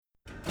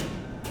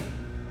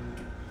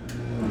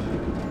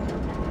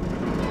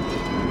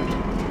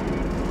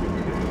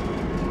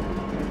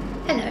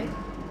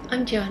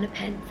I'm Joanna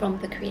Penn from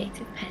The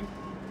Creative Pen.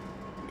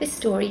 This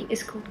story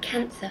is called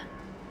Cancer,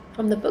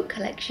 from the book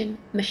collection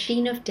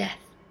Machine of Death.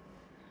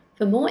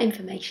 For more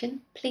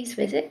information, please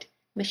visit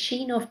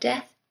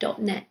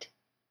machineofdeath.net.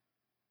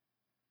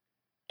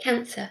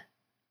 Cancer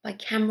by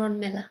Cameron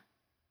Miller.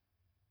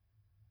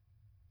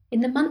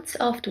 In the months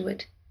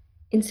afterward,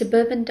 in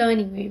suburban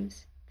dining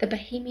rooms, the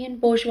Bohemian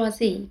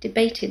bourgeoisie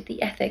debated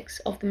the ethics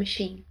of the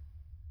machine.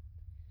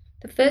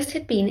 The first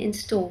had been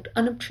installed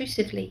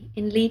unobtrusively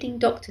in leading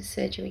doctors'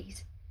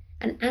 surgeries,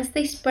 and as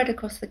they spread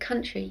across the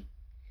country,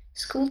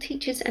 school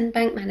teachers and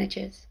bank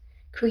managers,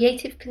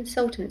 creative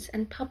consultants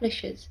and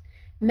publishers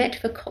met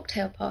for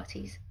cocktail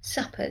parties,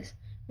 suppers,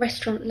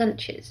 restaurant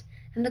lunches,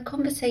 and the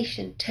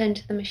conversation turned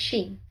to the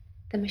machine,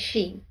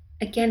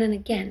 again and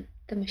again,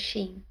 the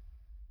machine.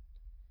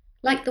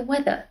 Like the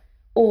weather,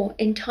 or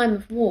in time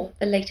of war,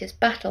 the latest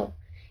battle,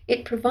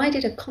 it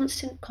provided a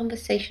constant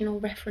conversational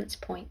reference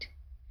point,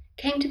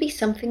 came to be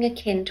something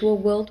akin to a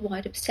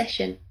worldwide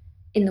obsession,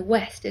 in the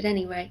West at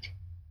any rate.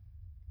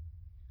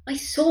 "I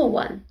saw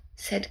one,"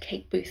 said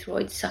Kate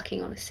Boothroyd,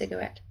 sucking on a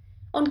cigarette,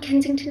 "on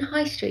Kensington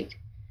High Street.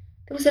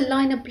 There was a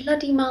line a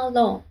bloody mile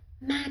long.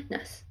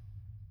 Madness."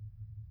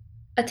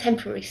 A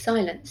temporary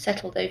silence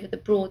settled over the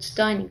Broads'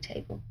 dining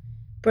table,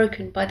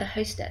 broken by the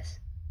hostess.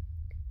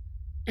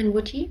 "And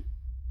would you?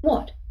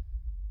 What?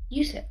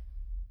 Use it?"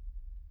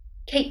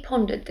 Kate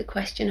pondered the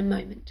question a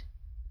moment.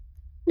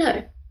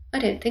 "No, I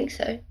don't think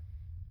so.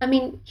 I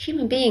mean,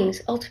 human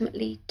beings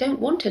ultimately don't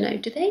want to know,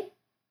 do they?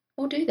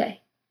 Or do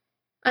they?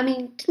 I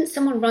mean, didn't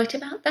someone write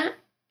about that?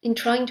 In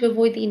trying to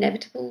avoid the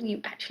inevitable,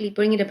 you actually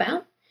bring it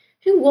about?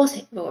 Who was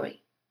it,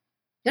 Rory?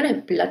 I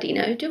don't bloody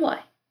know, do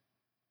I?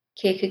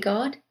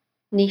 Kierkegaard?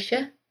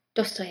 Nietzsche?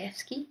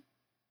 Dostoevsky?"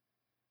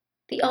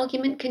 The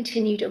argument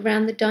continued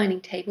around the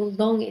dining table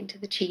long into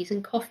the cheese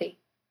and coffee.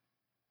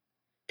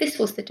 This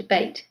was the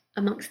debate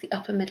amongst the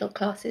upper middle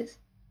classes.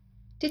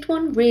 Did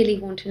one really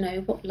want to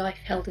know what life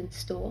held in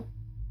store?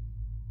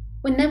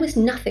 When there was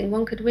nothing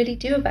one could really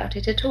do about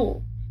it at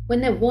all,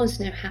 when there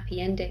was no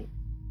happy ending.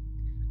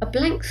 A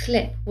blank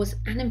slip was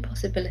an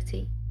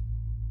impossibility.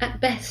 At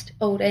best,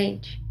 old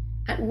age.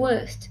 At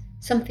worst,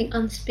 something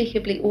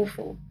unspeakably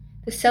awful,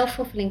 the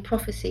self-fulfilling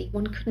prophecy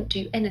one couldn't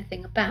do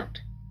anything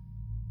about.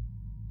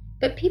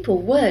 But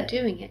people were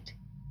doing it.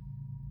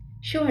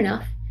 Sure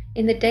enough,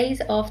 in the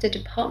days after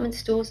department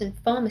stores and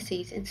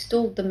pharmacies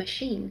installed the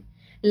machine,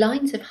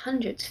 lines of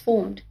hundreds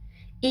formed,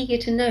 eager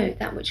to know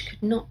that which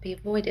could not be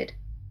avoided.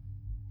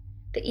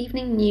 The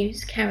evening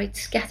news carried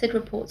scattered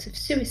reports of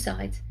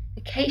suicides,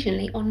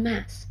 occasionally en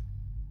masse.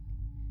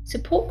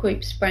 Support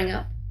groups sprang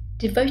up,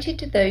 devoted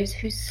to those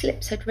whose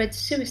slips had read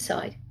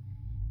suicide,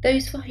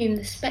 those for whom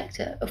the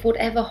spectre of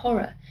whatever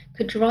horror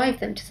could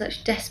drive them to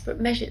such desperate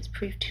measures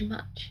proved too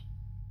much.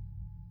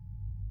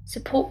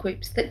 Support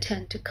groups that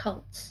turned to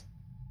cults.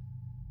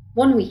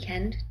 One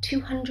weekend,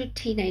 200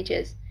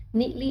 teenagers,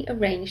 neatly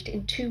arranged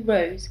in 2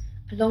 rows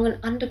along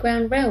an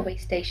underground railway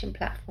station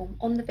platform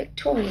on the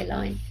Victoria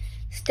line,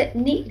 stepped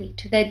neatly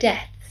to their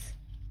deaths,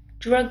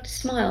 drugged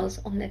smiles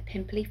on their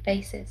pimply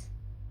faces.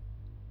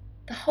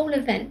 The whole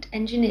event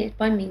engineered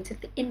by means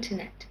of the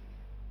internet.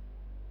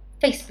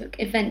 Facebook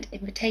event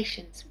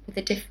invitations with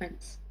a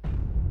difference.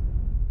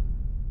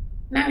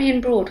 Marion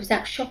Broad was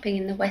out shopping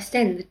in the West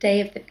End the day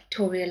of the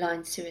Victoria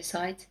Line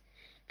suicides,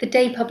 the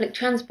day public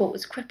transport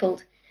was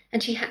crippled,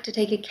 and she had to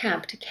take a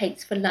cab to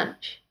Kate's for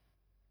lunch.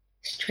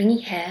 Stringy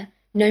hair,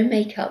 no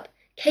makeup,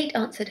 Kate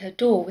answered her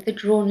door with a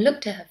drawn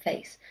look to her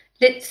face,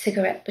 lit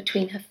cigarette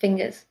between her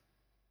fingers.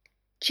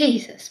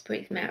 "Jesus,"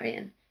 breathed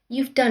Marion,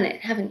 "you've done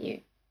it, haven't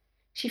you?"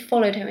 She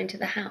followed her into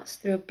the house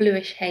through a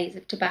bluish haze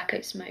of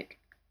tobacco smoke.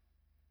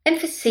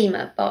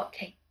 "Emphysema," barked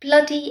Kate.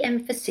 "Bloody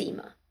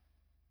emphysema."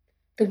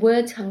 The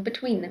words hung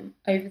between them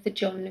over the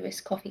John Lewis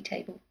coffee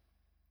table.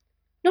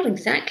 Not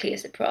exactly a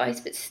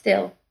surprise, but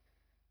still.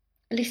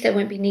 At least I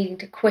won't be needing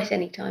to quit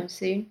any time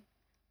soon.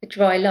 The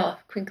dry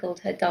laugh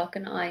crinkled her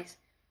darkened eyes,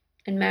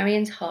 and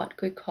Marion's heart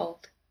grew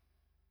cold.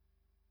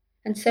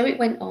 And so it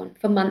went on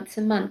for months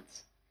and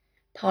months.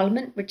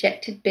 Parliament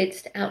rejected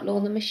bids to outlaw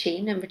the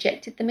machine and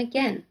rejected them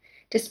again,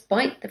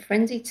 despite the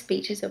frenzied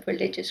speeches of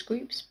religious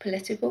groups,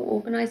 political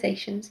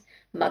organisations,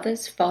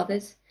 mothers,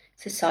 fathers,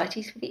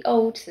 societies for the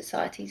old,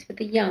 societies for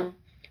the young,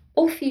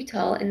 all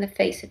futile in the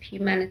face of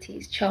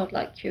humanity's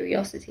childlike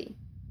curiosity.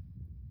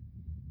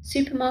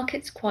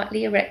 Supermarkets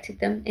quietly erected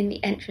them in the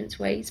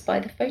entranceways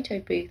by the photo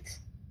booths.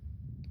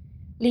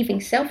 Leaving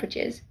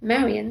Selfridges,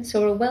 Marion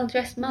saw a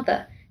well-dressed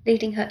mother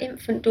leading her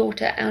infant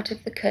daughter out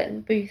of the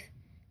curtained booth,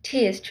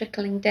 tears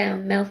trickling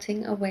down,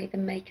 melting away the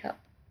makeup.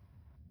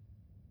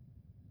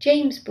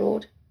 James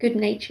Broad,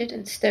 good-natured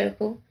and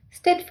stoical,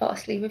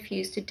 steadfastly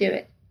refused to do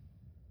it.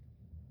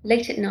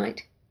 Late at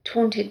night,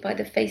 taunted by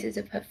the faces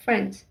of her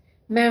friends,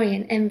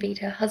 Marion envied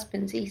her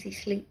husband's easy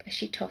sleep as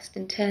she tossed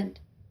and turned.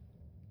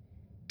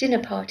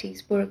 Dinner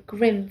parties were a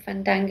grim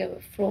fandango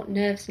of fraught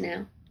nerves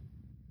now.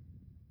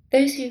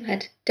 Those who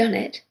had done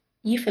it,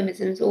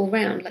 euphemisms all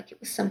round like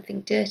it was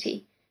something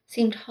dirty,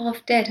 seemed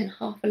half dead and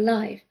half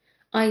alive,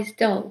 eyes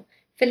dull,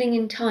 filling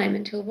in time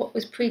until what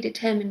was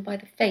predetermined by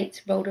the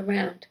fates rolled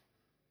around.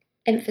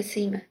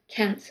 Emphysema,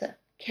 cancer,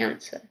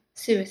 cancer,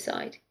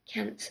 suicide,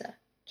 cancer,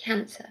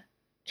 cancer,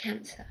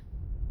 cancer.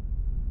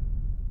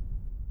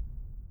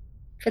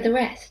 For the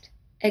rest,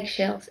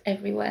 eggshells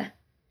everywhere.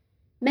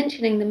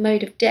 Mentioning the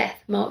mode of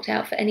death marked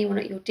out for anyone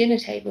at your dinner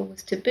table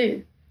was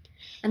taboo,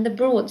 and the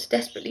Broads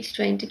desperately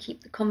strained to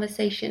keep the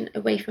conversation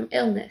away from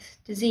illness,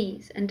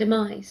 disease, and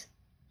demise.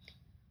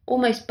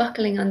 Almost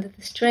buckling under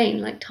the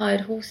strain like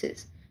tired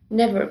horses,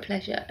 never a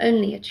pleasure,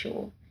 only a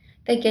chore,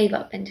 they gave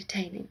up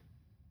entertaining.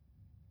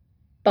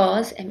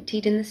 Bars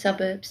emptied in the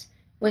suburbs,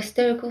 where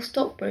stoical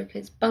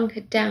stockbrokers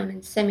bunkered down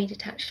in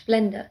semi-detached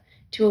splendour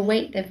to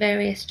await their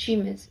various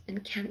tumours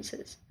and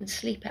cancers and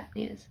sleep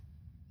apneas.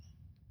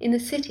 In the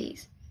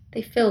cities,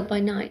 they filled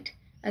by night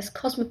as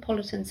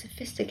cosmopolitan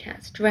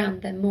sophisticats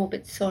drowned their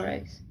morbid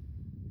sorrows.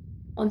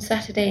 On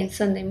Saturday and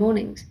Sunday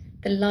mornings,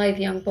 the lithe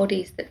young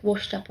bodies that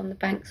washed up on the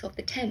banks of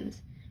the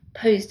Thames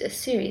posed a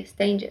serious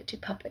danger to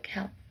public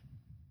health.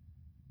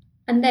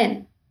 And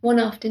then, one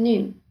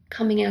afternoon,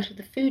 coming out of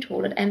the food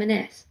hall at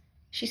M&S,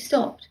 she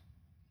stopped,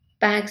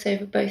 bags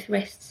over both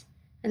wrists,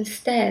 and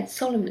stared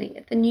solemnly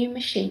at the new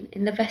machine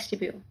in the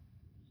vestibule.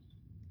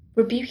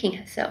 Rebuking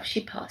herself,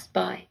 she passed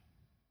by.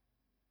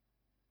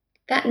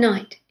 That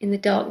night, in the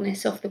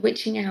darkness of the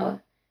witching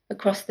hour,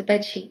 across the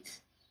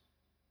bedsheets,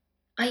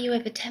 "Are you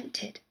ever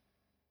tempted?"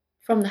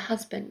 From the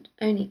husband,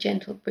 only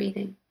gentle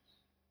breathing.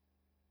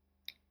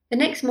 The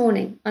next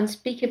morning,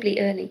 unspeakably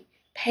early,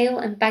 pale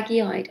and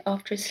baggy-eyed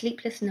after a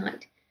sleepless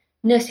night,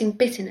 nursing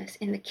bitterness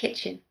in the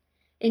kitchen.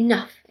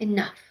 Enough,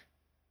 enough.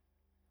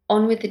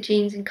 On with the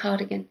jeans and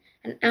cardigan,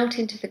 and out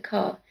into the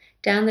car,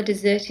 down the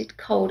deserted,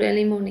 cold,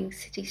 early morning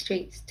city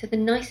streets to the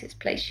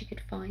nicest place she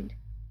could find.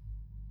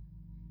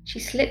 She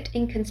slipped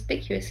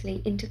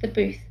inconspicuously into the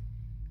booth,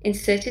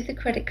 inserted the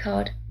credit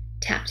card,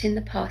 tapped in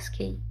the pass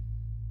key.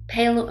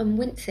 Pale and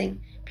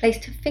wincing,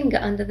 placed her finger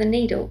under the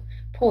needle,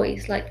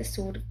 poised like the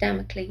sword of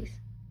Damocles.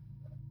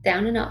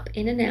 Down and up,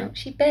 in and out,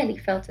 she barely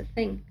felt a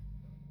thing.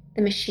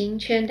 The machine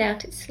churned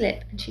out its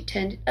slip, and she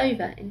turned it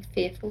over in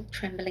fearful,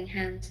 trembling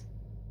hands.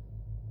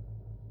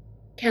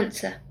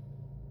 Cancer.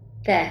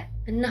 There,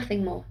 and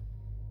nothing more.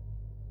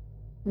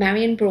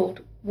 Marian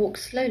Broad walked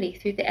slowly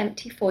through the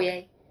empty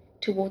foyer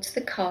towards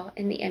the car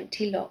in the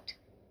empty lot,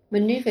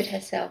 manoeuvred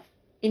herself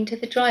into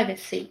the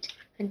driver's seat,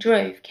 and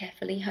drove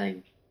carefully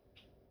home.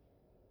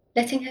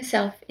 Letting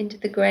herself into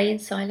the grey and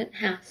silent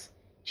house,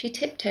 she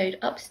tiptoed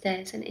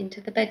upstairs and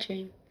into the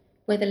bedroom,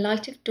 where the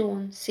light of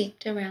dawn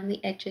seeped around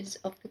the edges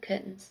of the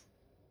curtains.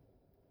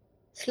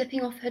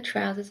 Slipping off her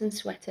trousers and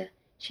sweater,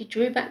 she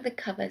drew back the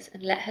covers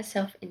and let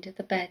herself into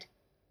the bed.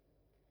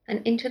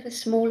 And into the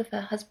small of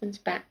her husband's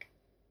back,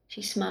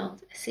 she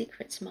smiled a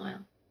secret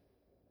smile.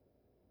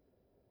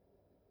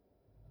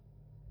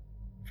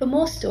 For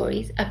more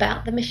stories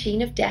about the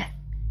Machine of Death,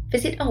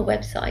 visit our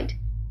website,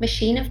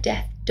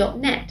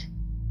 machineofdeath.net.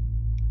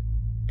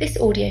 This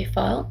audio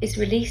file is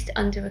released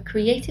under a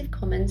Creative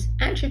Commons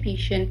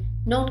Attribution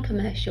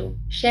Non-Commercial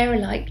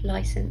Share-alike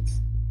license.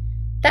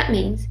 That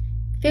means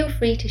feel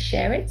free to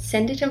share it,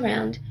 send it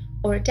around,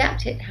 or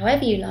adapt it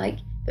however you like,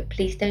 but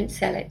please don't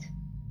sell it.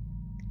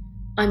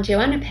 I'm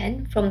Joanna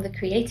Penn from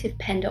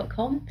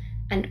thecreativepenn.com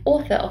and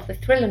author of the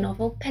thriller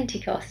novel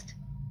Pentecost.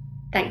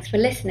 Thanks for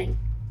listening.